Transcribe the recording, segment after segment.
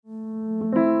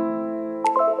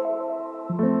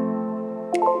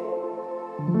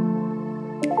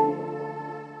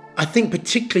think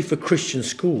particularly for Christian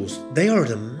schools, they are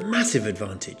at a massive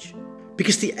advantage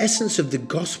because the essence of the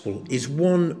gospel is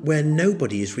one where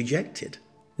nobody is rejected.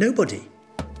 Nobody.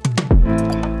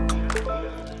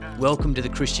 Welcome to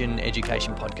the Christian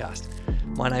Education Podcast.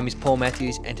 My name is Paul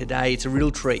Matthews, and today it's a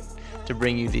real treat to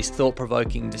bring you this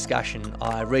thought-provoking discussion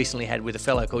I recently had with a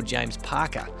fellow called James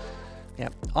Parker. Now,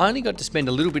 I only got to spend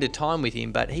a little bit of time with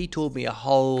him, but he taught me a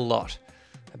whole lot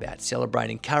about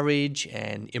celebrating courage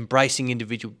and embracing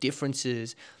individual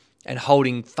differences and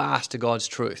holding fast to God's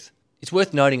truth. It's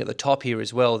worth noting at the top here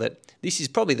as well that this is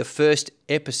probably the first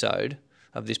episode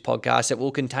of this podcast that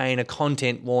will contain a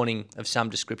content warning of some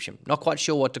description. Not quite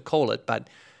sure what to call it, but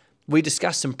we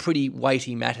discuss some pretty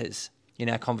weighty matters in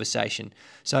our conversation.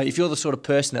 So if you're the sort of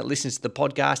person that listens to the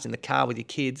podcast in the car with your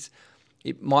kids,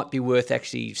 it might be worth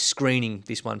actually screening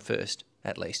this one first,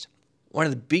 at least. One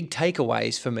of the big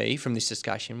takeaways for me from this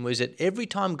discussion was that every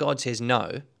time God says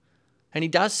no, and he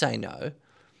does say no,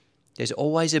 there's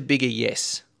always a bigger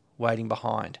yes waiting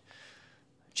behind.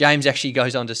 James actually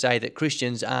goes on to say that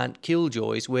Christians aren't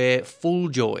killjoys, we're full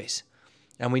joys.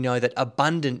 And we know that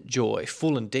abundant joy,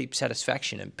 full and deep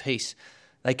satisfaction and peace,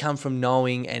 they come from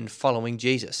knowing and following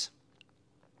Jesus.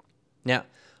 Now,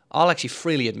 I'll actually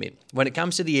freely admit, when it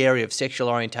comes to the area of sexual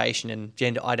orientation and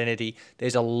gender identity,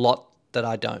 there's a lot that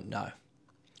I don't know.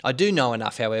 I do know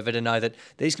enough, however, to know that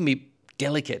these can be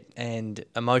delicate and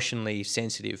emotionally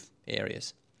sensitive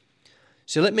areas.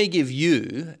 So let me give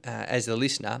you, as the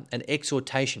listener, an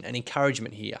exhortation, an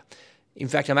encouragement here. In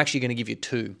fact, I'm actually going to give you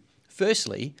two.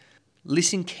 Firstly,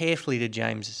 listen carefully to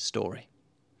James' story.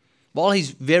 While he's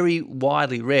very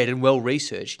widely read and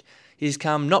well-researched, he's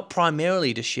come not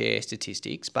primarily to share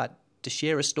statistics, but to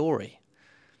share a story.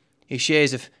 He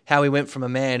shares of how he went from a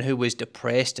man who was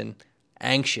depressed and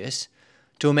anxious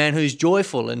to a man who's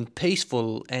joyful and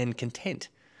peaceful and content.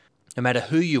 No matter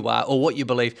who you are or what you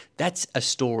believe, that's a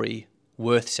story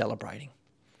worth celebrating.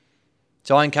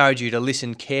 So I encourage you to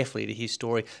listen carefully to his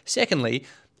story. Secondly,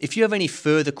 if you have any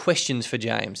further questions for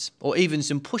James, or even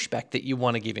some pushback that you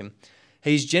want to give him,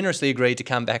 he's generously agreed to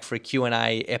come back for a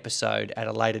Q&A episode at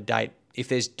a later date if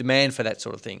there's demand for that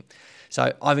sort of thing.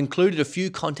 So I've included a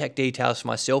few contact details for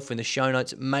myself in the show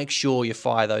notes. Make sure you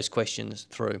fire those questions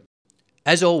through.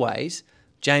 As always,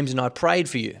 James and I prayed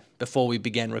for you before we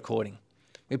began recording.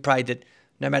 We prayed that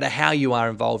no matter how you are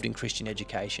involved in Christian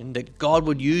education, that God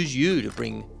would use you to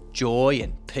bring joy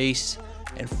and peace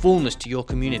and fullness to your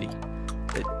community.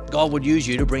 That God would use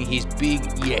you to bring his big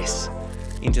yes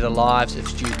into the lives of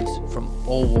students from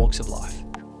all walks of life.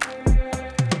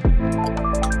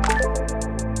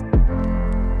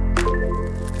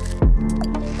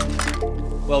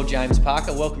 Well, James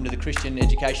Parker, welcome to the Christian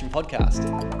Education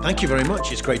Podcast. Thank you very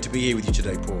much. It's great to be here with you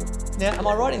today, Paul. Now, am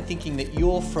I right in thinking that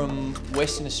you're from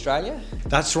Western Australia?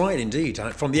 That's right, indeed.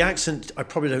 From the accent, I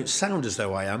probably don't sound as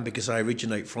though I am because I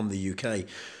originate from the UK.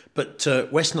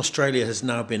 But Western Australia has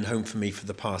now been home for me for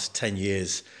the past 10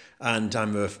 years. And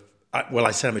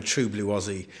I say I'm a true blue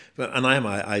Aussie, and I am.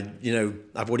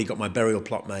 I've already got my burial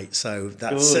plot, mate. So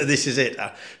this is it.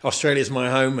 Australia's my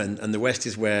home, and the West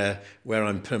is where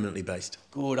I'm permanently based.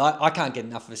 Good. I can't get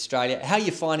enough of Australia. How are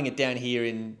you finding it down here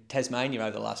in Tasmania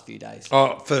over the last few days?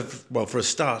 For a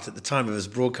start, at the time of us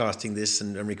broadcasting this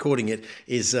and recording it,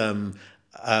 the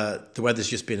weather's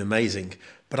just been amazing.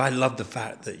 But I love the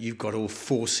fact that you've got all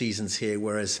four seasons here,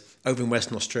 whereas over in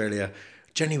Western Australia,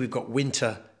 generally we've got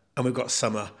winter and we've got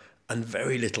summer, and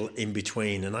very little in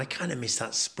between. And I kind of miss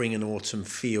that spring and autumn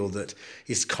feel that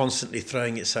is constantly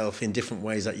throwing itself in different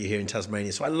ways that you hear in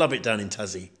Tasmania. So I love it down in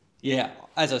Tassie. Yeah,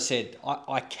 as I said,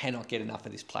 I cannot get enough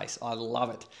of this place. I love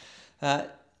it.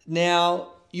 Now,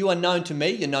 you are known to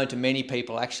me. You're known to many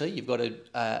people, actually. You've got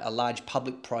a large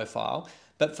public profile.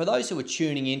 But for those who are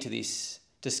tuning into this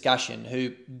discussion who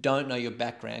don't know your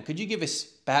background, could you give us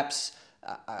perhaps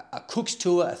a Cook's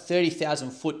tour, a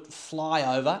 30,000-foot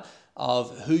flyover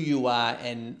of who you are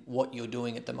and what you're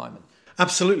doing at the moment?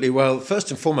 Absolutely. Well,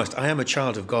 first and foremost, I am a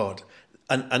child of God.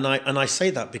 And I say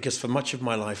that because for much of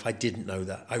my life, I didn't know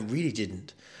that. I really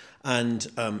didn't. And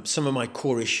some of my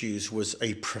core issues was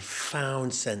a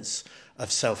profound sense of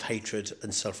self-hatred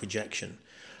and self-rejection.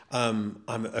 I'm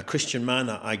a Christian man.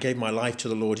 I gave my life to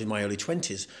the Lord in my early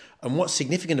 20s. And what's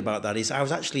significant about that is I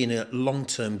was actually in a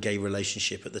long-term gay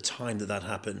relationship at the time that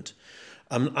happened.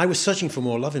 I was searching for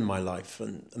more love in my life,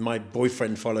 and my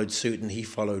boyfriend followed suit, and he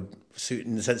followed suit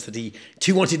in the sense that he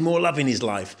too wanted more love in his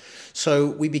life. So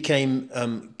we became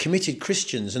committed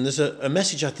Christians, and there's a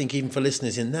message, I think, even for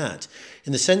listeners in that,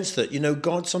 in the sense that,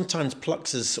 God sometimes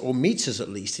plucks us, or meets us at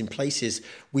least, in places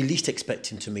we least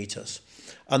expect him to meet us,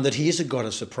 and that he is a God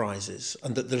of surprises,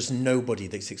 and that there's nobody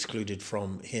that's excluded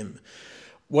from him.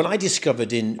 what I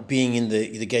discovered in being in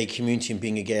the gay community and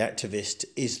being a gay activist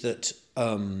is that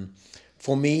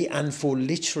for me and for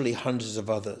literally hundreds of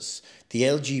others, the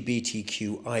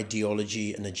LGBTQ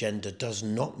ideology and agenda does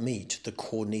not meet the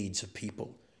core needs of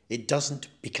people. It doesn't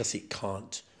because it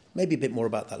can't. Maybe a bit more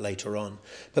about that later on.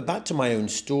 But back to my own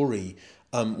story,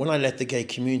 when I left the gay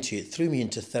community, it threw me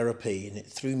into therapy and it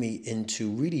threw me into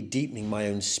really deepening my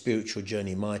own spiritual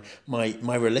journey,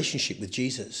 my relationship with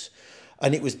Jesus.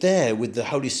 And it was there with the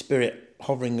Holy Spirit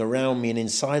hovering around me and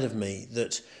inside of me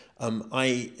that in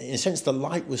a sense, the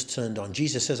light was turned on.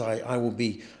 Jesus says,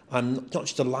 I'm not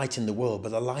just a light in the world,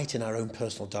 but a light in our own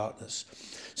personal darkness.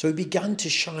 So he began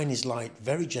to shine his light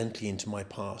very gently into my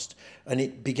past. And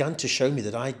it began to show me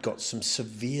that I'd got some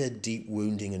severe, deep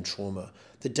wounding and trauma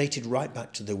that dated right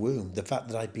back to the womb. The fact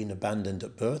that I'd been abandoned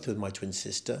at birth with my twin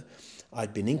sister.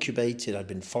 I'd been incubated, I'd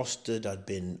been fostered, I'd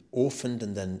been orphaned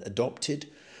and then adopted.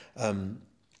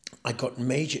 I got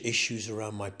major issues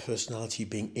around my personality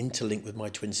being interlinked with my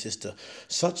twin sister,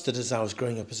 such that as I was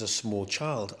growing up as a small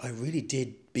child, I really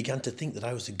began to think that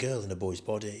I was a girl in a boy's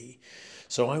body.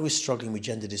 So I was struggling with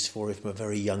gender dysphoria from a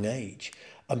very young age.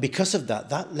 And because of that,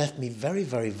 that left me very,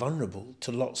 very vulnerable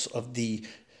to lots of the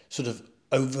sort of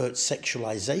overt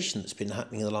sexualization that's been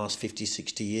happening in the last 50,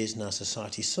 60 years in our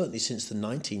society, certainly since the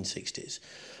 1960s.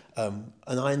 And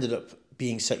I ended up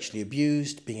being sexually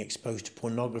abused, being exposed to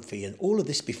pornography, and all of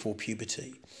this before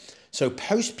puberty. So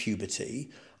post-puberty,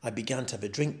 I began to have a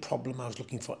drink problem. I was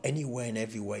looking for any way and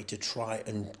every way to try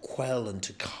and quell and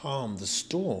to calm the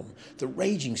storm, the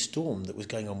raging storm that was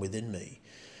going on within me.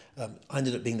 I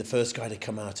ended up being the first guy to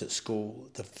come out at school,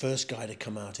 the first guy to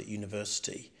come out at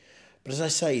university. But as I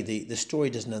say, the story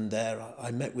doesn't end there.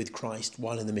 I met with Christ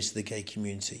while in the midst of the gay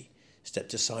community,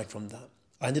 stepped aside from that.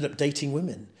 I ended up dating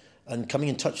women and coming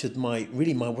in touch with my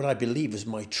what I believe was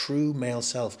my true male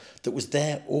self that was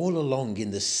there all along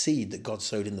in the seed that God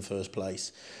sowed in the first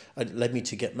place. It led me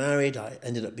to get married. I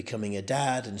ended up becoming a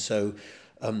dad. And so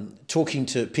talking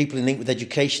to people in link with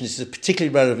education is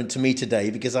particularly relevant to me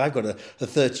today because I've got a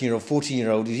 13-year-old,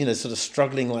 14-year-old who's, sort of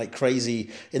struggling like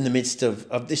crazy in the midst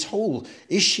of this whole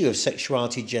issue of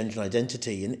sexuality, gender and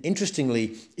identity. And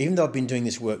interestingly, even though I've been doing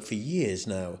this work for years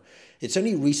now, it's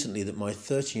only recently that my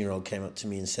 13-year-old came up to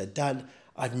me and said, "Dad,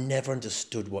 I've never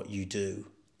understood what you do."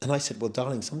 And I said, "Well,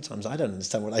 darling, sometimes I don't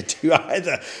understand what I do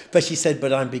either." But she said,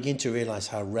 "But I'm beginning to realise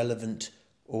how relevant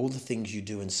all the things you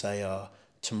do and say are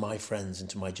to my friends and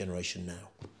to my generation now."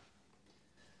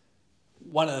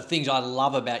 One of the things I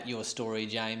love about your story,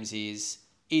 James, is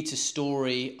it's a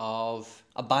story of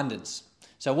abundance.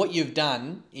 So what you've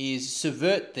done is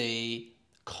subvert the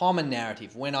common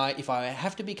narrative. If I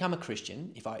have to become a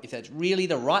Christian, if that's really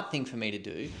the right thing for me to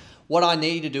do, what I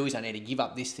need to do is I need to give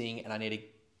up this thing and I need to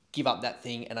give up that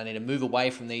thing and I need to move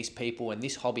away from these people and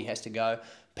this hobby has to go.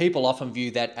 People often view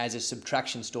that as a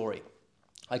subtraction story.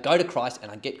 I go to Christ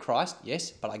and I get Christ, yes,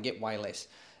 but I get way less.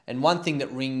 And one thing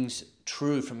that rings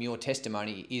true from your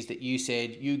testimony is that you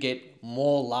said you get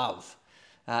more love.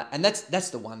 And that's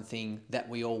the one thing that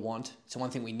we all want. It's the one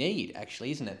thing we need,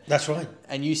 actually, isn't it? That's right.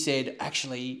 And you said,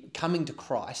 actually, coming to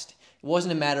Christ, it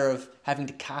wasn't a matter of having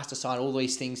to cast aside all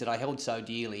these things that I held so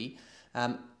dearly.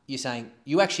 You're saying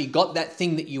you actually got that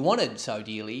thing that you wanted so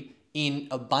dearly in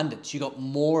abundance. You got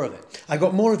more of it. I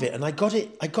got more of it, and I got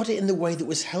it in the way that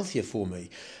was healthier for me.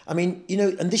 I mean,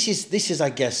 and this is I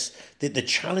guess the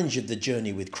challenge of the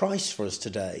journey with Christ for us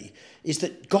today is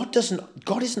that God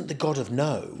isn't the God of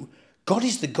no. God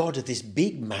is the God of this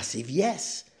big, massive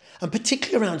yes. And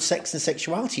particularly around sex and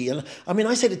sexuality. And I mean,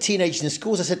 I say to teenagers in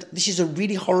schools, I said, this is a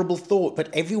really horrible thought,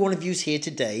 but every one of you is here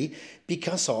today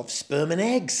because of sperm and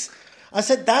eggs. I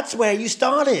said, that's where you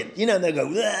started. And they go,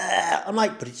 "Bleh." I'm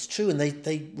like, but it's true. And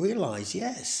they realise,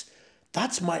 yes,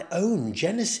 that's my own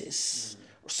genesis,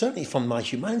 certainly from my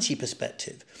humanity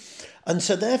perspective. And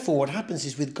so therefore what happens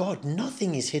is with God,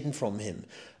 nothing is hidden from him.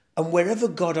 And wherever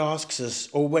God asks us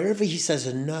or wherever he says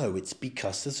a no, it's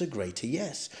because there's a greater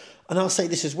yes. And I'll say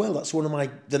this as well. That's one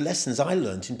of the lessons I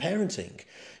learned in parenting.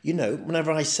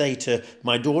 Whenever I say to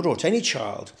my daughter or to any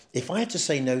child, if I have to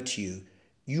say no to you,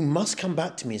 you must come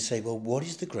back to me and say, well, what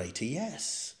is the greater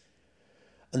yes?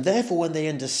 And therefore, when they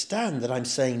understand that I'm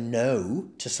saying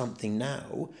no to something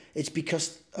now, it's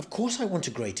because, of course, I want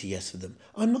a greater yes for them.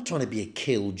 I'm not trying to be a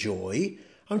killjoy.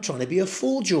 I'm trying to be a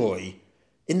full joy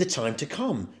in the time to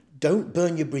come. Don't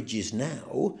burn your bridges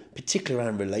now, particularly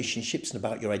around relationships and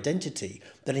about your identity,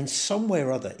 that in some way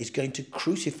or other is going to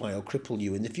crucify or cripple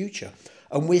you in the future.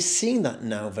 And we're seeing that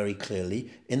now very clearly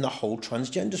in the whole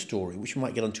transgender story, which we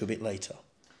might get onto a bit later.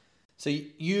 So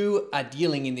you are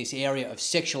dealing in this area of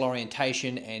sexual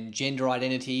orientation and gender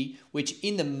identity, which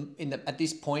at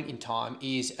this point in time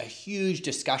is a huge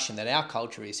discussion that our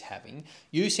culture is having.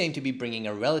 You seem to be bringing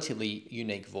a relatively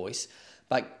unique voice,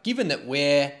 but given that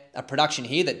we're a production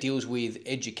here that deals with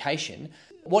education,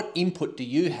 what input do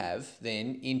you have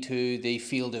then into the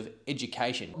field of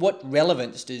education? What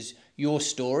relevance does your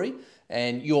story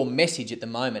and your message at the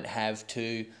moment have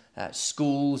to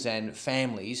schools and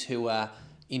families who are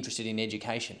interested in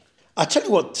education? I'll tell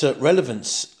you what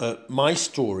relevance my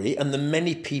story and the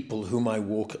many people whom I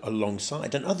walk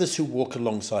alongside and others who walk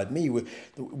alongside me.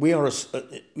 We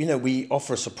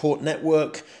offer a support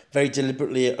network very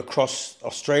deliberately across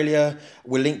Australia.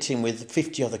 We're linked in with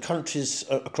 50 other countries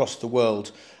across the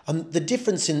world. And the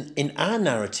difference in our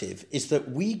narrative is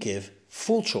that we give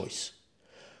full choice.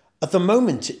 At the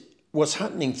moment, what's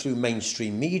happening through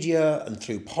mainstream media and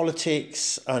through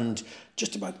politics and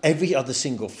just about every other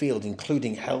single field,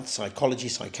 including health, psychology,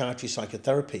 psychiatry,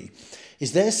 psychotherapy,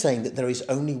 is they're saying that there is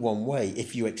only one way.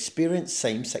 If you experience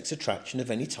same-sex attraction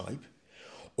of any type,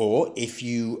 or if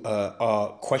you are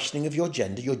questioning of your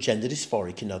gender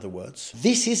dysphoric, in other words,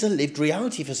 this is a lived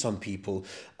reality for some people.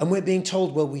 And we're being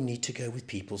told, well, we need to go with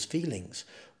people's feelings.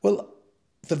 Well,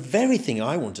 the very thing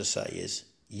I want to say is,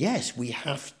 yes, we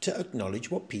have to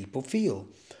acknowledge what people feel.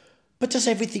 But does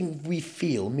everything we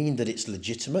feel mean that it's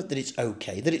legitimate, that it's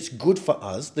okay, that it's good for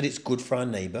us, that it's good for our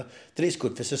neighbour, that it's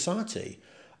good for society?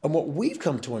 And what we've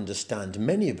come to understand,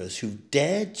 many of us who've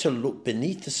dared to look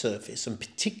beneath the surface and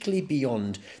particularly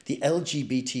beyond the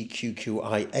LGBTQIAAP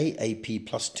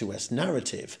plus 2S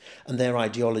narrative and their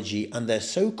ideology and their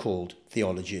so-called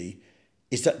theology,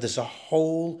 is that there's a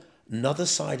whole another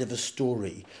side of a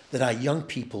story that our young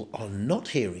people are not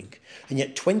hearing. And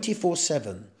yet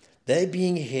 24/7, they're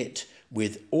being hit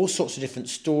with all sorts of different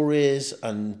stories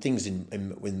and things,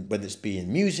 whether it's be in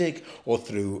music or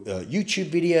through YouTube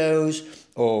videos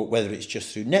or whether it's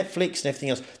just through Netflix and everything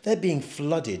else. They're being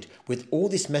flooded with all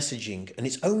this messaging, and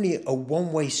it's only a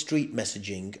one-way street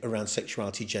messaging around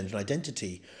sexuality, gender and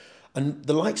identity. And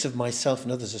the likes of myself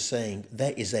and others are saying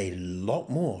there is a lot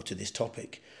more to this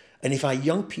topic. And if our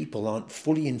young people aren't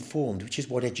fully informed, which is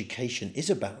what education is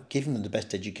about, giving them the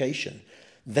best education,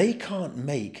 they can't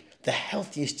make the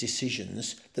healthiest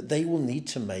decisions that they will need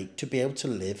to make to be able to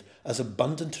live as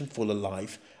abundant and full a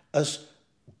life as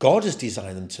God has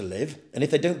designed them to live. And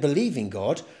if they don't believe in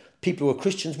God, people who are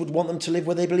Christians would want them to live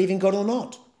whether they believe in God or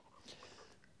not.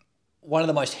 One of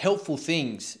the most helpful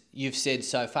things you've said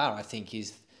so far, I think,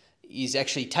 is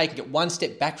actually taking it one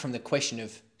step back from the question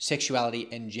of sexuality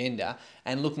and gender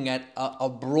and looking at a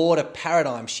broader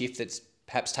paradigm shift that's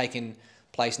perhaps taken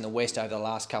place in the West over the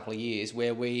last couple of years,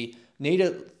 where we need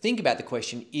to think about the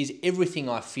question, is everything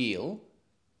I feel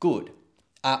good?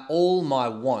 Are all my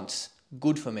wants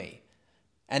good for me?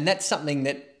 And that's something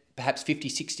that perhaps 50,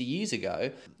 60 years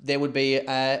ago, there would be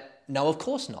no, of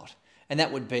course not. And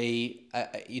that would be,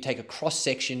 you take a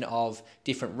cross-section of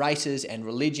different races and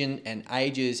religion and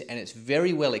ages, and it's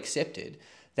very well accepted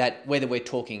that whether we're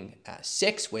talking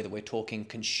sex, whether we're talking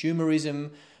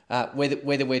consumerism,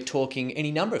 whether we're talking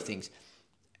any number of things,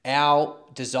 our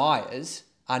desires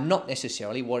are not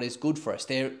necessarily what is good for us.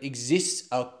 There exists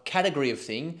a category of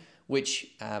thing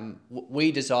which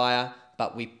we desire,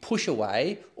 but we push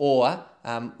away, or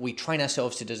we train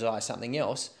ourselves to desire something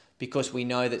else because we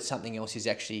know that something else is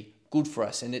actually good for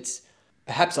us, and it's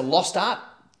perhaps a lost art.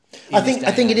 I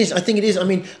think it is. I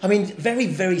mean, very,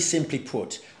 very simply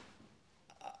put,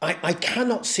 I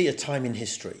cannot see a time in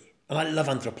history, and I love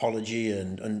anthropology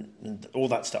and all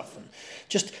that stuff, and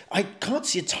just I can't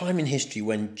see a time in history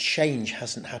when change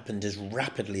hasn't happened as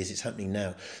rapidly as it's happening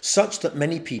now, such that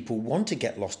many people want to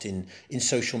get lost in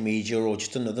social media or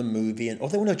just another movie, or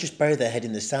they want to just bury their head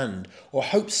in the sand or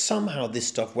hope somehow this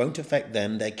stuff won't affect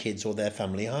them, their kids or their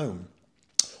family home,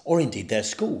 or indeed their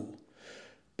school.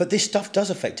 But this stuff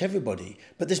does affect everybody.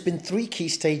 But there's been 3 key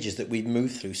stages that we've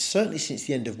moved through, certainly since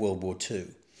the end of World War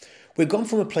II. We've gone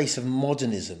from a place of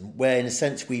modernism, where in a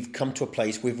sense we've come to a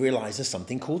place we've realised there's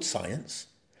something called science,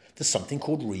 there's something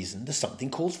called reason, there's something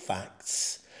called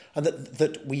facts, and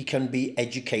that we can be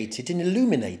educated and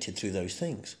illuminated through those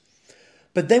things.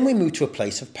 But then we moved to a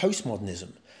place of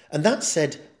postmodernism. And that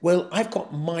said, well, I've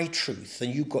got my truth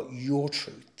and you've got your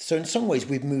truth. So in some ways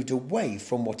we've moved away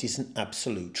from what is an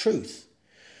absolute truth.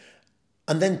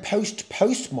 And then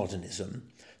postmodernism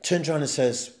turns around and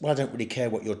says, well, I don't really care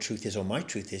what your truth is or my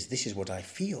truth is. This is what I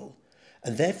feel.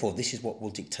 And therefore, this is what will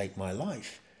dictate my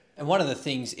life. And one of the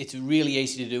things it's really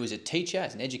easy to do as a teacher,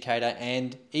 as an educator,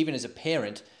 and even as a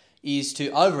parent, is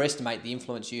to overestimate the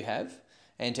influence you have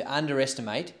and to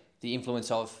underestimate the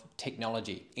influence of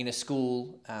technology. In a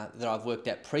school that I've worked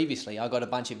at previously, I got a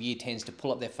bunch of Year 10s to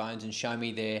pull up their phones and show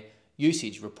me their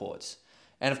usage reports.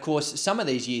 And of course, some of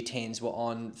these Year 10s were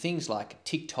on things like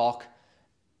TikTok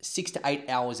 6 to 8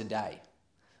 hours a day.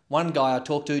 One guy I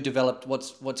talked to developed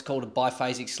what's called a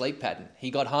biphasic sleep pattern.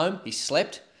 He got home, he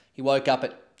slept, he woke up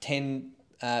at 10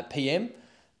 p.m,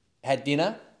 had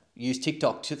dinner, used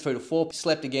TikTok through to 4,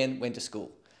 slept again, went to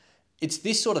school. It's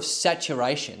this sort of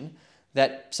saturation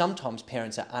that sometimes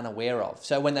parents are unaware of.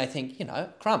 So when they think,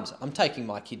 crumbs, I'm taking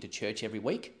my kid to church every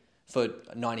week for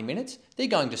 90 minutes. They're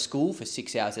going to school for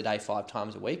 6 hours a day, 5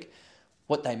 times a week.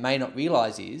 What they may not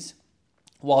realise is,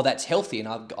 while that's healthy,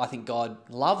 and I think God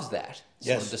loves that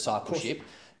sort of discipleship,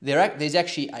 there's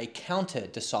actually a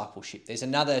counter-discipleship. There's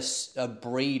another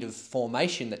breed of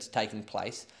formation that's taking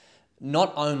place,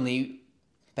 not only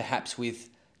perhaps with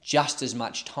just as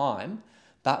much time,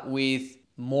 but with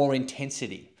more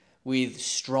intensity, with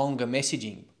stronger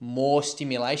messaging, more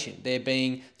stimulation.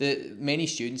 Many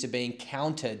students are being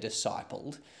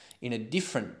counter-discipled in a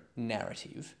different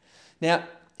narrative. Now,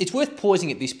 it's worth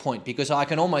pausing at this point because I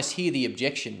can almost hear the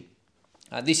objection.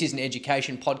 This is an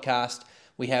education podcast.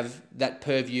 We have that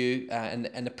purview and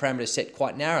the parameters set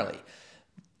quite narrowly.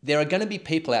 There are going to be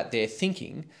people out there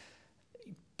thinking,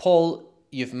 Paul,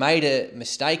 you've made a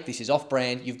mistake. This is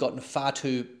off-brand. You've gotten far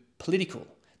too political.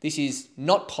 This is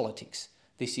not politics.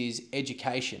 This is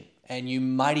education. And you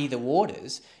muddy the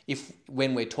waters if,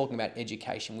 when we're talking about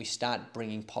education, we start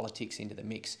bringing politics into the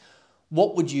mix.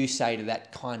 What would you say to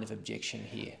that kind of objection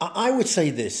here? I would say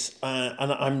this,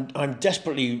 and I'm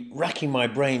desperately racking my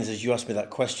brains as you asked me that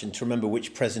question to remember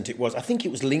which president it was. I think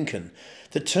it was Lincoln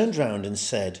that turned around and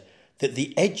said that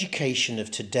the education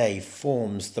of today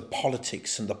forms the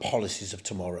politics and the policies of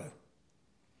tomorrow.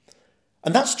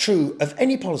 And that's true of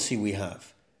any policy we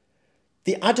have.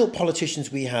 The adult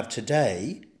politicians we have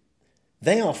today,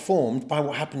 they are formed by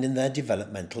what happened in their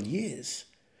developmental years.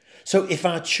 So if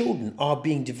our children are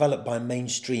being developed by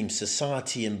mainstream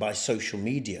society and by social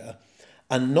media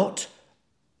and not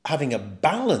having a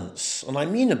balance, and I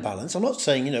mean a balance, I'm not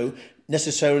saying,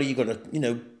 necessarily you've got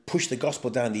to, push the gospel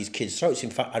down these kids' throats. In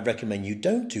fact, I'd recommend you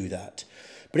don't do that.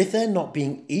 But if they're not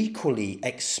being equally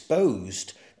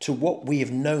exposed to what we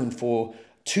have known for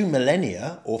 2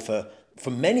 millennia or for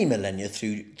many millennia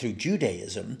through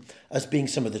Judaism as being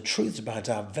some of the truths about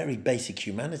our very basic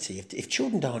humanity. If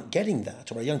children aren't getting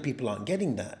that, or our young people aren't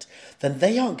getting that, then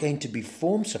they aren't going to be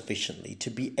formed sufficiently to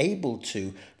be able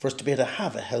to, for us to be able to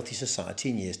have a healthy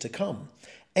society in years to come.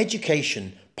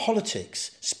 Education,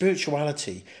 politics,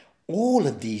 spirituality, all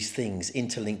of these things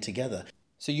interlink together.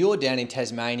 So you're down in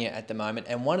Tasmania at the moment,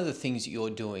 and one of the things that you're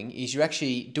doing is you're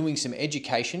actually doing some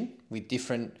education with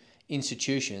different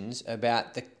institutions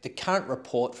about the current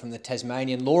report from the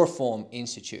Tasmanian Law Reform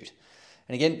Institute.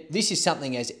 And again, this is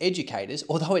something as educators,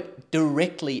 although it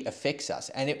directly affects us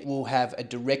and it will have a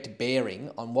direct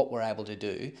bearing on what we're able to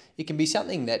do, it can be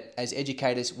something that as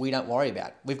educators we don't worry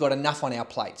about. We've got enough on our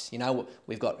plates.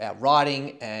 We've got our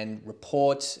writing and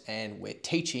reports and we're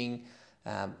teaching,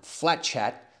 flat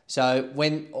chat. So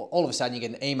when all of a sudden you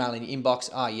get an email in your inbox,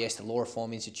 yes, the Law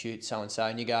Reform Institute, so-and-so,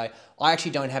 and you go, I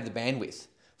actually don't have the bandwidth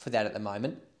for that at the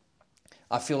moment.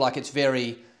 I feel like it's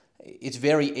very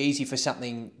easy for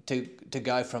something to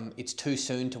go from it's too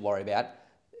soon to worry about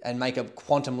and make a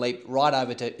quantum leap right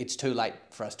over to it's too late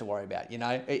for us to worry about.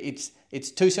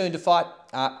 It's too soon to fight,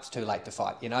 it's too late to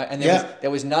fight, and there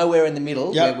was nowhere in the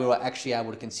middle where we were actually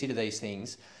able to consider these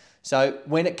things. So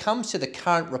when it comes to the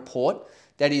current report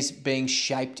that is being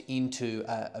shaped into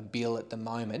a bill at the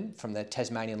moment from the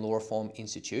Tasmanian Law Reform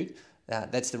Institute,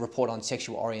 that's the report on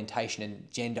sexual orientation and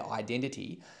gender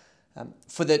identity.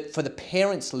 For the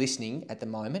parents listening at the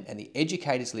moment and the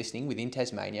educators listening within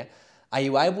Tasmania, are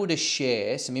you able to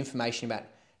share some information about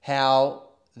how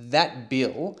that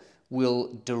bill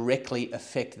will directly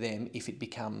affect them if it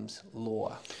becomes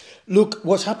law? Look,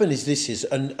 what's happened is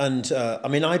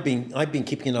I've been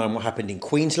keeping an eye on what happened in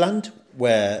Queensland,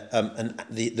 where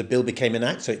the bill became an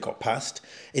act, so it got passed.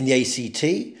 In the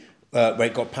ACT, where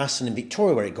it got passed, and in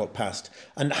Victoria where it got passed.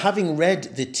 And having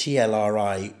read the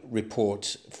TLRI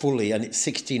report fully and its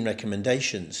 16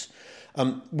 recommendations,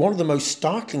 one of the most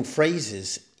startling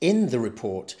phrases in the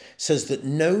report says that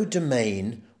no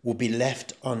domain will be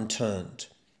left unturned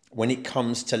when it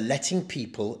comes to letting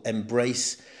people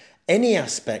embrace any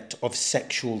aspect of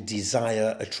sexual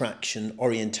desire, attraction,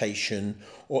 orientation,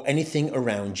 or anything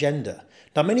around gender.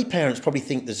 Now, many parents probably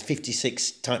think there's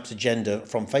 56 types of gender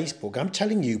from Facebook. I'm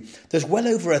telling you, there's well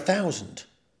over 1,000.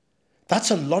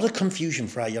 That's a lot of confusion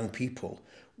for our young people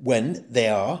when they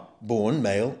are born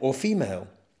male or female.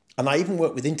 And I even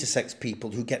work with intersex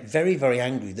people who get very, very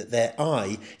angry that their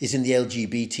I is in the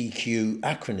LGBTQ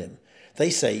acronym. They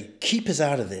say, keep us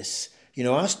out of this.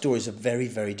 Our stories are very,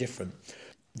 very different.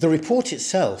 The report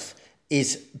itself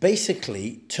is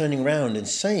basically turning around and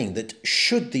saying that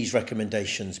should these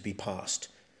recommendations be passed,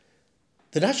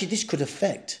 that actually this could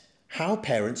affect how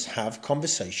parents have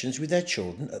conversations with their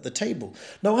children at the table.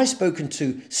 Now, I've spoken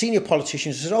to senior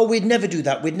politicians who said, we'd never do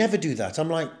that. I'm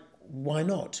like, why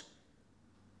not?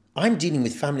 I'm dealing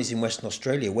with families in Western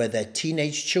Australia where their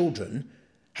teenage children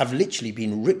have literally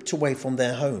been ripped away from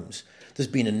their homes. There's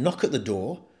been a knock at the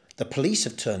door. The police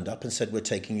have turned up and said, we're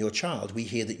taking your child. We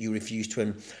hear that you refuse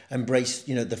to embrace,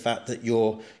 the fact that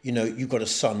you've got a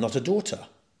son, not a daughter.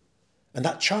 And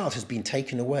that child has been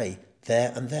taken away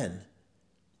there and then.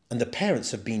 And the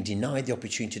parents have been denied the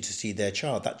opportunity to see their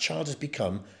child. That child has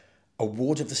become a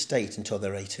ward of the state until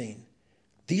they're 18.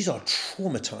 These are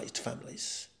traumatized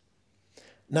families.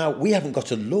 Now, we haven't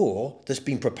got a law that's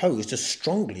been proposed as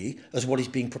strongly as what is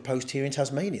being proposed here in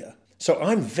Tasmania. So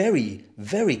I'm very,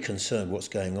 very concerned what's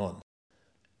going on.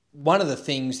 One of the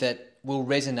things that will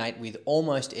resonate with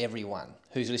almost everyone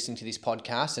who's listening to this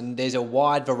podcast, and there's a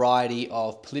wide variety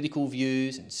of political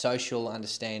views and social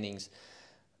understandings,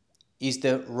 is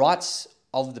the rights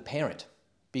of the parent.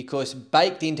 Because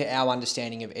baked into our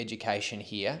understanding of education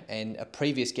here, and a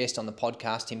previous guest on the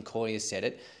podcast, Tim Coy, has said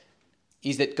it,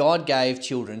 is that God gave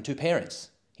children to parents.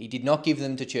 He did not give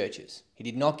them to churches. He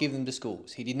did not give them to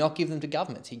schools. He did not give them to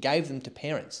governments. He gave them to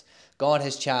parents. God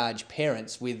has charged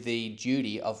parents with the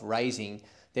duty of raising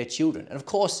their children. And of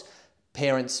course,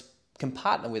 parents can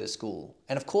partner with a school.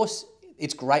 And of course,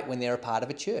 it's great when they're a part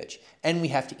of a church. And we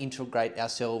have to integrate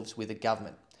ourselves with a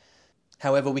government.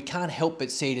 However, we can't help but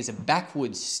see it as a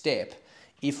backwards step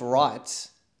if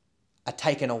rights are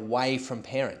taken away from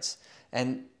parents.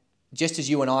 And just as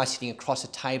you and I are sitting across a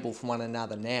table from one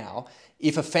another now,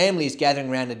 if a family is gathering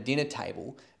around a dinner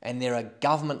table and there are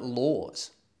government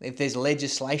laws, if there's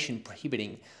legislation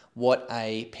prohibiting what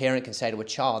a parent can say to a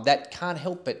child, that can't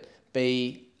help but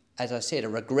be, as I said, a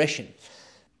regression.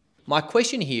 My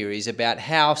question here is about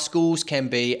how schools can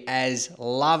be as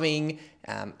loving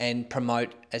and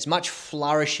promote as much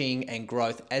flourishing and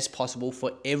growth as possible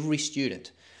for every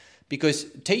student. Because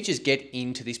teachers get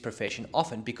into this profession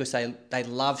often because they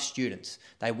love students.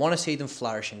 They want to see them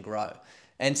flourish and grow.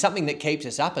 And something that keeps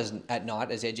us up at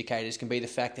night as educators can be the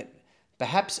fact that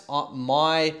perhaps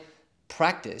my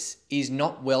practice is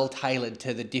not well tailored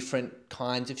to the different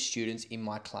kinds of students in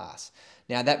my class.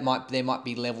 Now, there might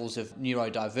be levels of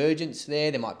neurodivergence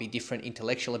there might be different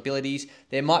intellectual abilities,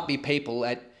 there might be people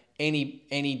at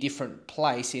any different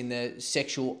place in the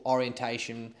sexual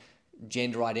orientation,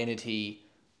 gender identity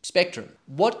spectrum.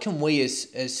 What can we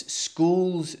as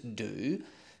schools do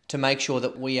to make sure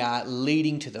that we are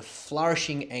leading to the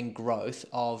flourishing and growth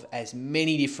of as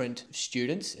many different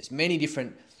students, as many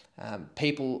different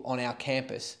people on our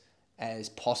campus as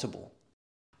possible?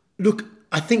 Look,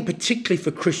 I think particularly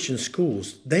for Christian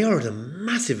schools, they are at a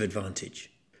massive advantage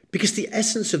because the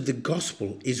essence of the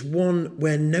gospel is one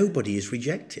where nobody is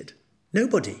rejected.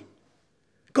 Nobody.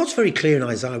 God's very clear in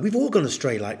Isaiah. We've all gone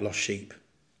astray like lost sheep.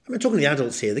 I'm talking to the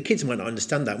adults here. The kids might not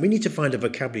understand that. We need to find a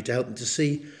vocabulary to help them to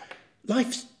see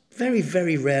life's very,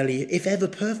 very rarely, if ever,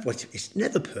 perfect. Well, it's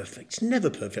never perfect. It's never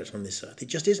perfect on this earth. It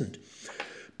just isn't.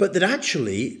 But that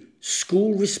actually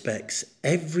school respects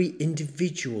every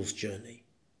individual's journey.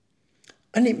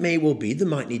 And it may well be there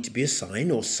might need to be a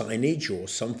sign or signage or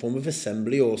some form of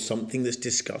assembly or something that's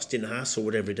discussed in house or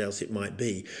whatever else it might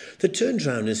be that turns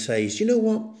around and says, you know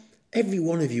what? Every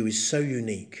one of you is so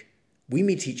unique. We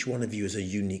meet each one of you as a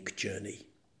unique journey.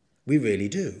 We really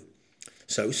do.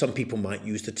 So some people might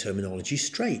use the terminology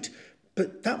straight,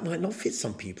 but that might not fit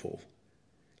some people.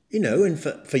 And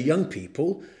for young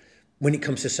people, when it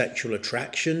comes to sexual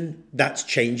attraction, that's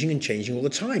changing all the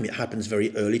time. It happens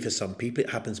very early for some people. It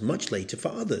happens much later for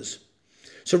others.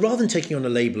 So rather than taking on a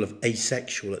label of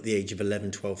asexual at the age of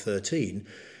 11, 12, 13,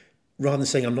 rather than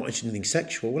saying I'm not interested in anything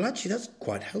sexual, well, actually, that's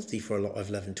quite healthy for a lot of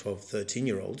 11, 12,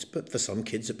 13-year-olds. But for some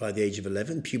kids, by the age of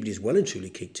 11, puberty is well and truly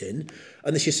kicked in.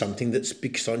 And this is something that's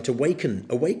starting to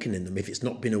awaken in them if it's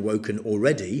not been awoken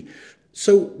already.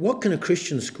 So what can a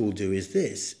Christian school do is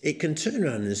this. It can turn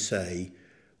around and say,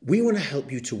 we want to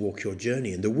help you to walk your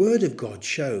journey. And the Word of God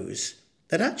shows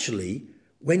that actually,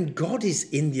 when God is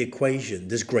in the equation,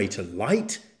 there's greater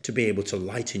light to be able to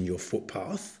lighten your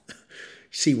footpath,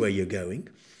 see where you're going.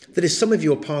 That if some of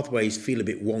your pathways feel a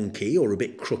bit wonky or a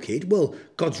bit crooked, well,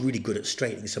 God's really good at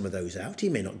straightening some of those out. He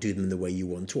may not do them the way you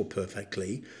want to or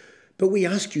perfectly, but we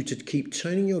ask you to keep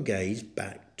turning your gaze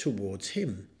back towards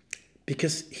Him.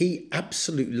 because he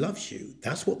absolutely loves you.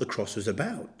 That's what the cross was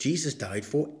about. Jesus died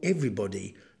for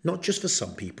everybody, not just for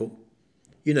some people.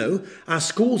 You know, our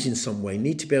schools in some way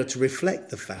need to be able to reflect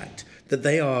the fact that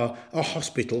they are a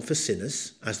hospital for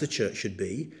sinners, as the church should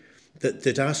be,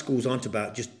 that our schools aren't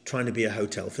about just trying to be a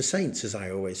hotel for saints, as I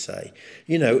always say.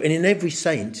 You know, and in every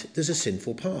saint, there's a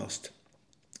sinful past,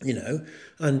 you know,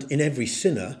 and in every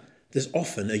sinner, there's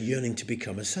often a yearning to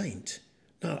become a saint.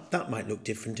 Now, that might look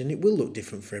different, and it will look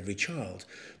different for every child.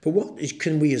 But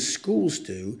can we as schools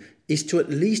do is to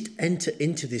at least enter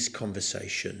into this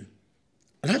conversation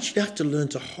and actually have to learn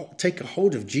to take a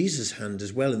hold of Jesus' hand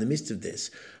as well in the midst of this,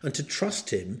 and to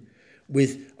trust him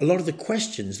with a lot of the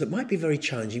questions that might be very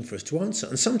challenging for us to answer.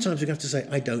 And sometimes we have to say,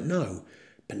 I don't know,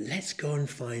 but let's go and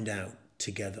find out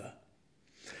together.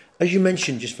 As you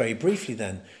mentioned just very briefly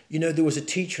then, you know, there was a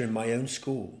teacher in my own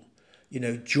school, you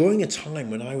know, during a time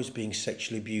when I was being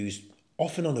sexually abused,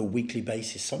 often on a weekly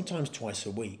basis, sometimes twice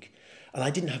a week. And I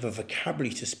didn't have a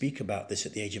vocabulary to speak about this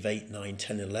at the age of 8, 9,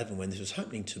 10, 11 when this was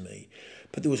happening to me.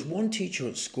 But there was one teacher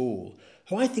at school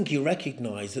who I think he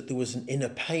recognised that there was an inner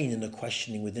pain and a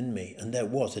questioning within me. And there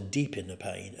was a deep inner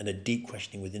pain and a deep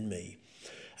questioning within me.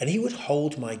 And he would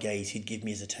hold my gaze, he'd give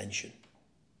me his attention.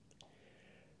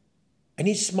 And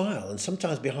he'd smile, and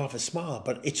sometimes be half a smile,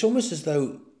 but it's almost as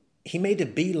though he made a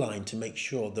beeline to make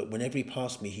sure that whenever he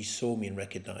passed me, he saw me and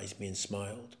recognised me and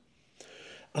smiled.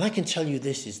 And I can tell you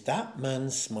this, is that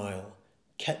man's smile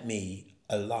kept me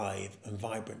alive and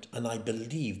vibrant. And I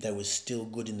believed there was still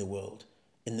good in the world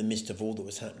in the midst of all that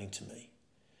was happening to me.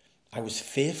 I was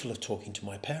fearful of talking to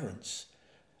my parents.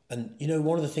 And, you know,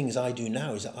 one of the things I do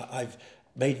now is I've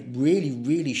made really,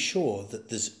 really sure that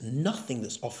there's nothing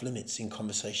that's off limits in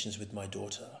conversations with my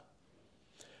daughter.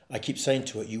 I keep saying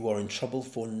to her, you are in trouble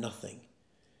for nothing.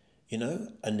 You know,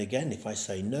 and again, if I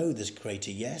say no, there's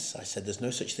greater yes. I said there's no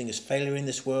such thing as failure in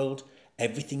this world.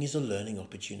 Everything is a learning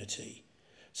opportunity.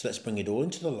 So let's bring it all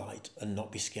into the light and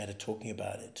not be scared of talking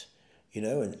about it. You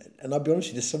know, and I'll be honest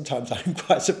with you, sometimes I'm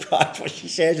quite surprised what she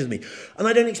shares with me. And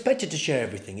I don't expect her to share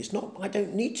everything. I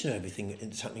don't need to know everything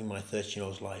that's happening in my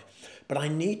 13-year-old's life. But I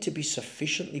need to be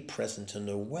sufficiently present and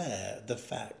aware of the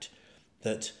fact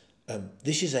that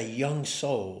this is a young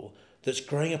soul that's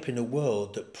growing up in a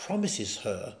world that promises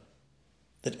her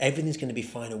that everything's going to be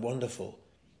fine and wonderful.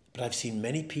 But I've seen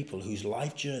many people whose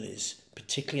life journeys,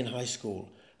 particularly in high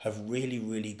school, have really,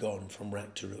 really gone from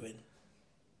wreck to ruin.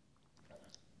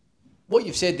 What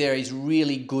you've said there is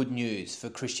really good news for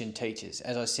Christian teachers.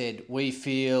 As I said, we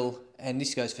feel, and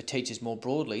this goes for teachers more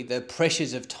broadly, the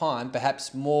pressures of time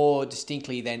perhaps more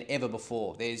distinctly than ever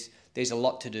before. There's a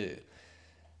lot to do.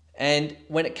 And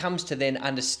when it comes to then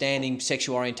understanding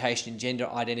sexual orientation and gender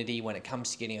identity, when it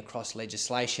comes to getting across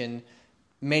legislation,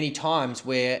 many times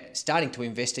we're starting to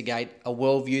investigate a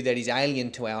worldview that is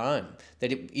alien to our own,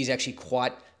 that it is actually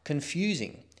quite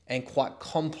confusing and quite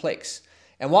complex.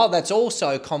 And while that's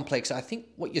also complex, I think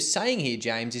what you're saying here,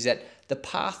 James, is that the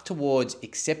path towards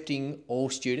accepting all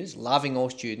students, loving all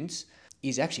students,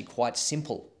 is actually quite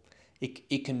simple.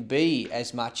 It can be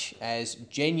as much as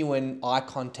genuine eye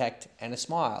contact and a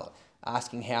smile,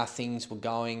 asking how things were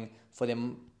going for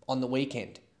them on the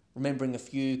weekend, remembering a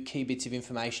few key bits of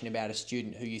information about a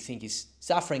student who you think is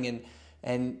suffering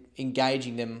and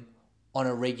engaging them on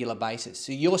a regular basis.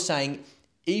 So you're saying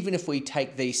even if we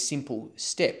take these simple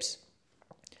steps,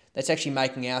 that's actually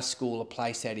making our school a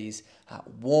place that is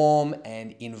warm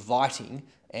and inviting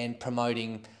and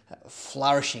promoting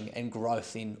flourishing and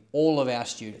growth in all of our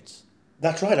students.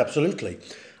 That's right, absolutely.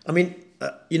 I mean,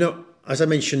 you know, as I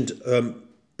mentioned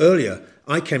earlier,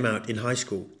 I came out in high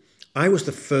school. I was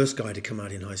the first guy to come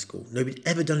out in high school. Nobody'd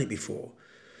ever done it before.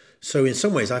 So in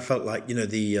some ways, I felt like, you know,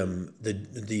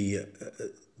 the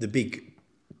big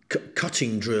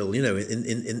cutting drill, you know,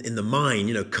 in the mine,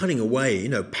 you know, cutting away, you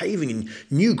know, paving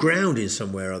new ground in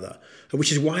somewhere or other,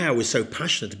 which is why I was so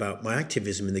passionate about my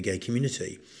activism in the gay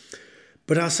community.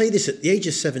 But I'll say this, at the age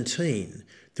of 17,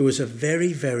 there was a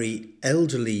very, very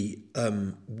elderly,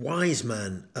 wise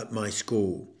man at my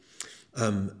school,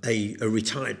 a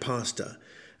retired pastor,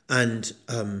 and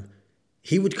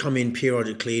he would come in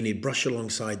periodically and he'd brush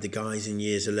alongside the guys in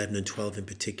years 11 and 12 in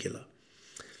particular.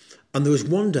 And there was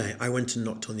one day I went and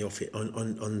knocked on the office,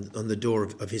 on the door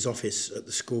of his office at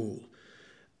the school,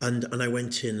 and I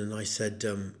went in and I said,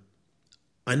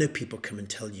 I know people come and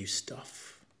tell you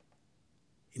stuff.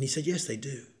 And he said, yes, they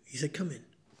do. He said, come in.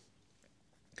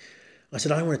 I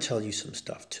said, I want to tell you some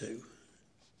stuff too.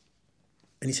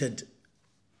 And he said,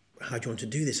 how do you want to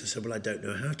do this? I said, well, I don't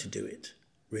know how to do it,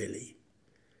 really.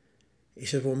 He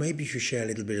said, well, maybe if you share a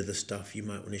little bit of the stuff you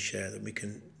might want to share, that we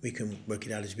can work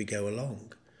it out as we go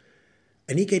along.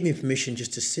 And he gave me permission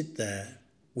just to sit there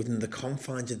within the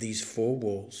confines of these four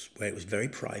walls where it was very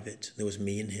private. There was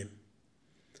me and him.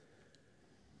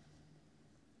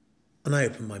 And I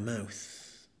opened my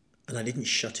mouth and I didn't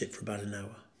shut it for about an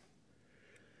hour.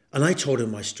 And I told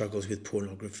him my struggles with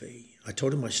pornography. I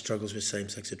told him my struggles with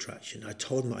same-sex attraction. I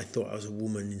told him that I thought I was a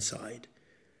woman inside.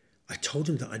 I told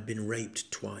him that I'd been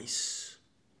raped twice.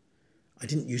 I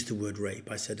didn't use the word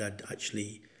rape. I said I'd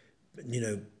actually,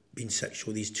 been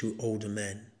sexual with these two older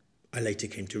men. I later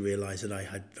came to realise that I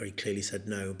had very clearly said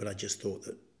no, but I just thought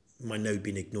that my no had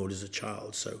been ignored as a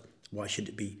child, so why should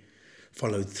it be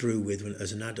followed through with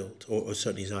as an adult, or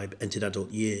certainly as I entered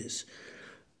adult years.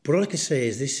 But all I can say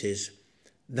is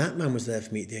that man was there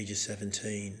for me at the age of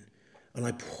 17, and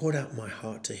I poured out my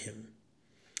heart to him.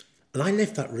 And I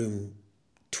left that room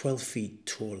 12 feet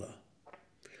taller.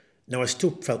 Now, I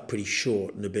still felt pretty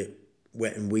short and a bit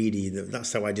wet and weedy.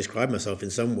 That's how I describe myself in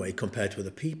some way compared to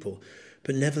other people.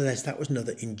 But nevertheless, that was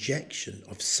another injection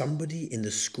of somebody in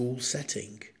the school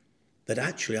setting that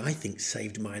actually, I think,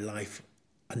 saved my life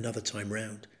another time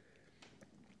round.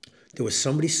 There was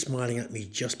somebody smiling at me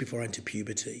just before I entered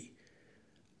puberty.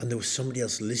 And there was somebody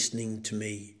else listening to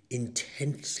me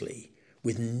intensely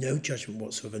with no judgment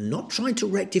whatsoever, not trying to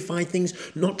rectify things,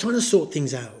 not trying to sort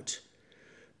things out,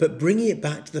 but bringing it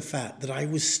back to the fact that I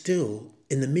was still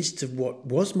in the midst of what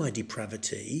was my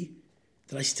depravity,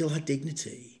 that I still had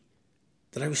dignity,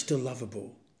 that I was still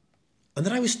lovable, and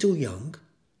that I was still young,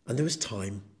 and there was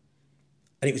time,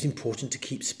 and it was important to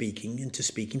keep speaking and to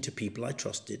speaking to people I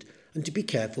trusted, and to be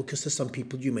careful because there's some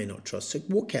people you may not trust, so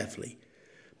walk carefully.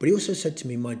 But he also said to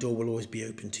me, my door will always be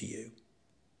open to you.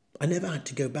 I never had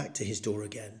to go back to his door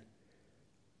again,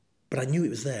 but I knew it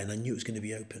was there and I knew it was going to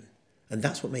be open, and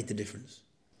that's what made the difference.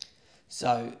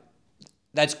 So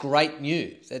that's great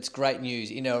news. That's great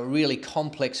news. In a really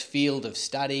complex field of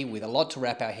study with a lot to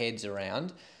wrap our heads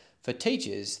around, for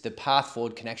teachers, the path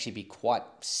forward can actually be quite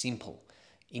simple.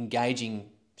 Engaging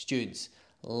students,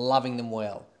 loving them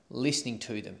well, listening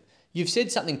to them. You've said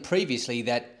something previously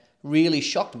that really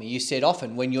shocked me. You said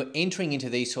often when you're entering into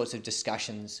these sorts of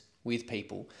discussions with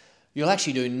people, you'll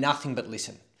actually do nothing but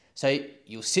listen. So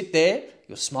you'll sit there,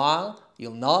 you'll smile,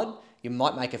 you'll nod, you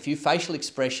might make a few facial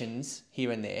expressions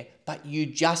here and there, but you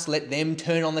just let them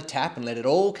turn on the tap and let it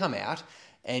all come out,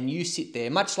 and you sit there,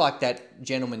 much like that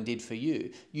gentleman did for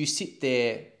you. You sit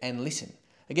there and listen.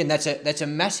 Again, that's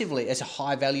a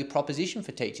high value proposition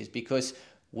for teachers because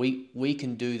we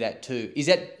can do that too. Is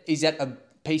that a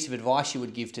piece of advice you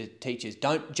would give to teachers?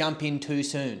 Don't jump in too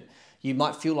soon. You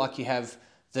might feel like you have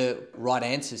the right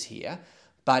answers here,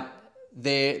 but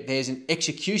there's an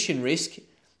execution risk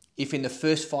if in the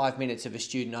first 5 minutes of a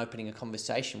student opening a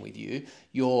conversation with you,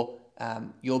 you're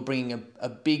bringing a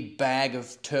big bag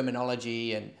of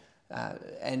terminology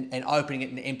and opening it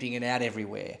and emptying it out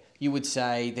everywhere. You would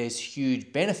say there's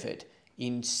huge benefit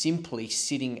in simply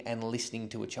sitting and listening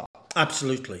to a child.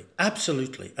 Absolutely.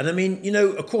 And I mean,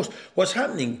 of course, what's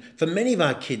happening for many of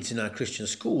our kids in our Christian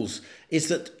schools is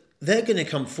that they're going to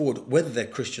come forward, whether they're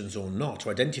Christians or not,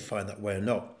 or identify that way or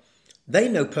not. They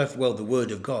know perfectly well the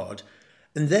Word of God,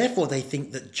 and therefore they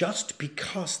think that just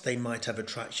because they might have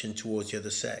attraction towards the other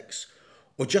sex,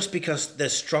 or just because they're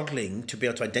struggling to be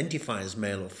able to identify as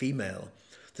male or female,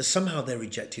 that somehow they're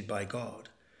rejected by God.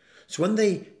 So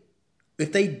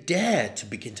if they dare to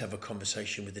begin to have a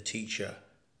conversation with the teacher,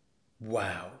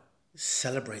 wow,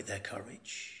 celebrate their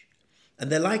courage.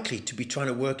 And they're likely to be trying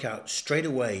to work out straight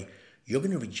away, you're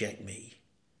going to reject me.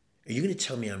 Are you going to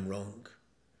tell me I'm wrong?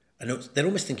 And they're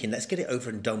almost thinking, let's get it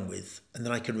over and done with, and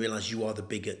then I can realise you are the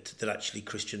bigot that actually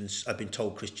I've been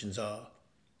told Christians are.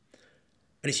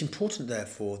 And it's important,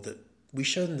 therefore, that we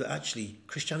show them that actually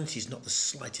Christianity is not the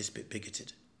slightest bit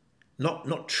bigoted.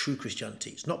 Not true Christianity.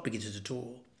 It's not bigoted at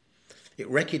all. It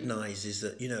recognises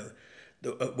that,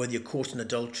 whether you're caught in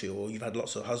adultery or you've had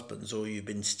lots of husbands or you've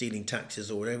been stealing taxes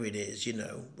or whatever it is,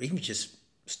 even just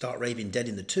start raving dead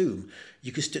in the tomb,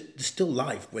 you can there's still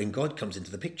life when God comes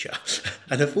into the picture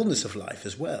and a fullness of life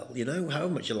as well. How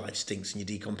much your life stinks and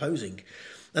you're decomposing.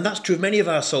 And that's true of many of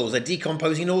our souls. They're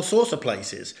decomposing in all sorts of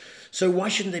places. So why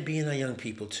shouldn't they be in our young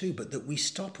people too? But that we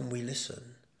stop and we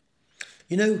listen.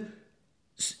 In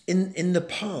the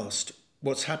past,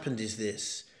 what's happened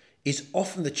is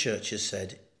often the church has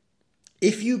said,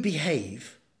 if you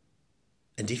behave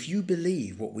and if you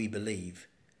believe what we believe,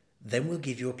 then we'll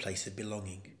give you a place of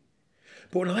belonging.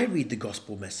 But when I read the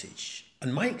gospel message,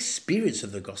 and my experience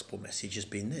of the gospel message has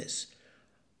been this,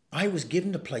 I was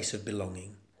given a place of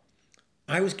belonging.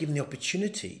 I was given the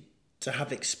opportunity to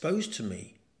have exposed to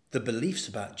me the beliefs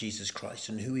about Jesus Christ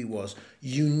and who he was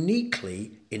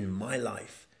uniquely in my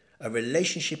life, a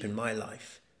relationship in my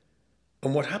life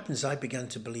And what happened is I began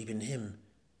to believe in him.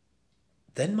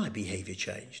 Then my behaviour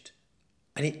changed.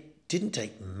 And it didn't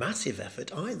take massive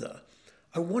effort either.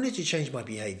 I wanted to change my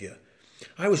behaviour.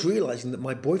 I was realising that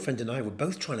my boyfriend and I were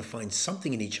both trying to find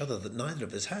something in each other that neither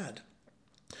of us had.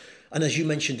 And as you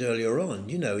mentioned earlier on,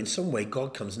 in some way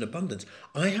God comes in abundance.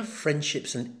 I have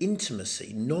friendships and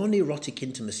intimacy, non-erotic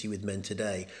intimacy with men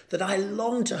today that I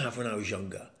longed to have when I was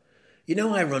younger.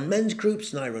 I run men's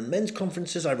groups and I run men's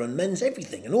conferences, I run men's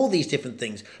everything and all these different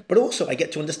things. But also I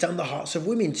get to understand the hearts of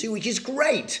women too, which is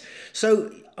great.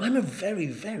 So I'm a very,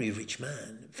 very rich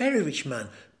man,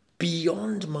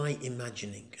 beyond my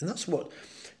imagining. And that's what,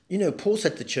 Paul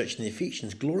said to the church in the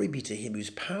Ephesians, glory be to him whose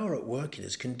power at work in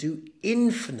us can do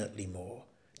infinitely more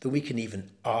than we can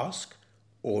even ask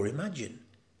or imagine.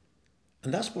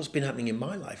 And that's what's been happening in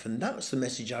my life. And that's the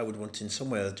message I would want in some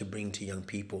way or other to bring to young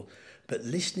people. But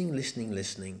listening.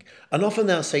 And often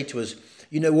they'll say to us,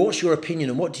 what's your opinion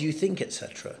and what do you think,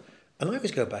 etc. And I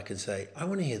always go back and say, I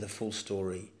want to hear the full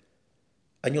story.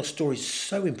 And your story is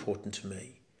so important to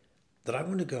me that I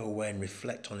want to go away and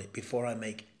reflect on it before I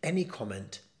make any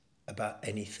comment about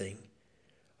anything.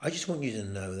 I just want you to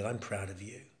know that I'm proud of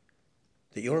you,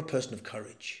 that you're a person of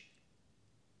courage,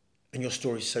 and your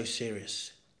story is so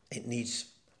serious. It needs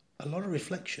a lot of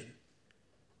reflection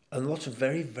and a lot of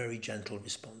very, very gentle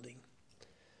responding.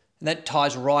 And that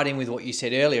ties right in with what you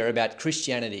said earlier about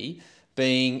Christianity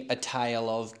being a tale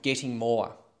of getting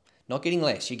more, not getting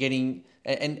less. You're getting,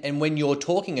 and when you're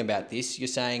talking about this, you're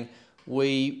saying,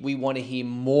 we want to hear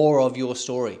more of your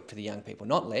story for the young people,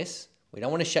 not less. We don't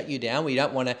want to shut you down. We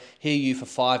don't want to hear you for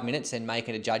 5 minutes and make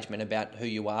a judgment about who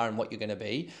you are and what you're going to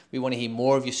be. We want to hear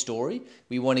more of your story.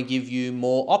 We want to give you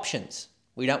more options.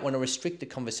 We don't want to restrict the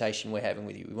conversation we're having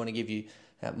with you. We want to give you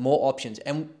more options.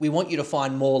 And we want you to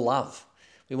find more love.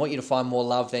 We want you to find more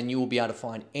love than you will be able to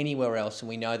find anywhere else. And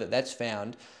we know that that's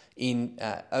found in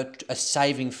a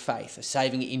saving faith, a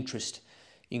saving interest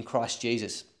in Christ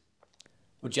Jesus.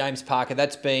 Well, James Parker,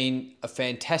 that's been a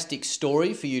fantastic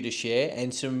story for you to share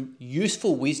and some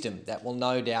useful wisdom that will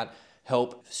no doubt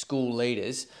help school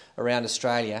leaders around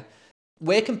Australia.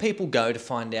 Where can people go to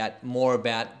find out more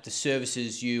about the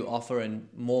services you offer and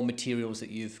more materials that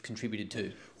you've contributed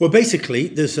to? Well, basically,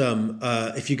 there's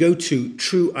if you go to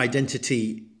True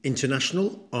Identity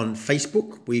International on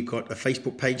Facebook, we've got a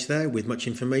Facebook page there with much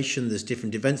information. There's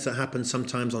different events that happen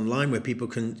sometimes online where people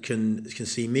can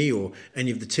see me or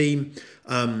any of the team.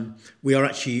 We are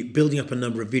actually building up a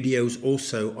number of videos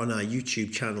also on our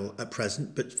YouTube channel at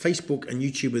present, but Facebook and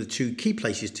YouTube are the two key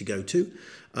places to go to.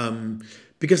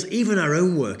 Because even our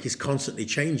own work is constantly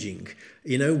changing.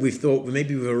 We've thought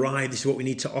maybe we've arrived, this is what we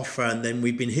need to offer, and then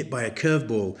we've been hit by a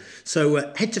curveball. So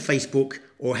head to Facebook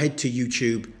or head to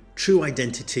YouTube. True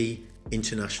Identity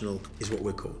International is what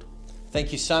we're called.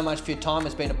 Thank you so much for your time.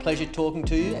 It's been a pleasure talking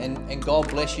to you, and God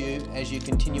bless you as you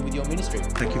continue with your ministry.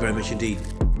 Thank you very much indeed.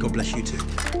 God bless you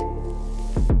too.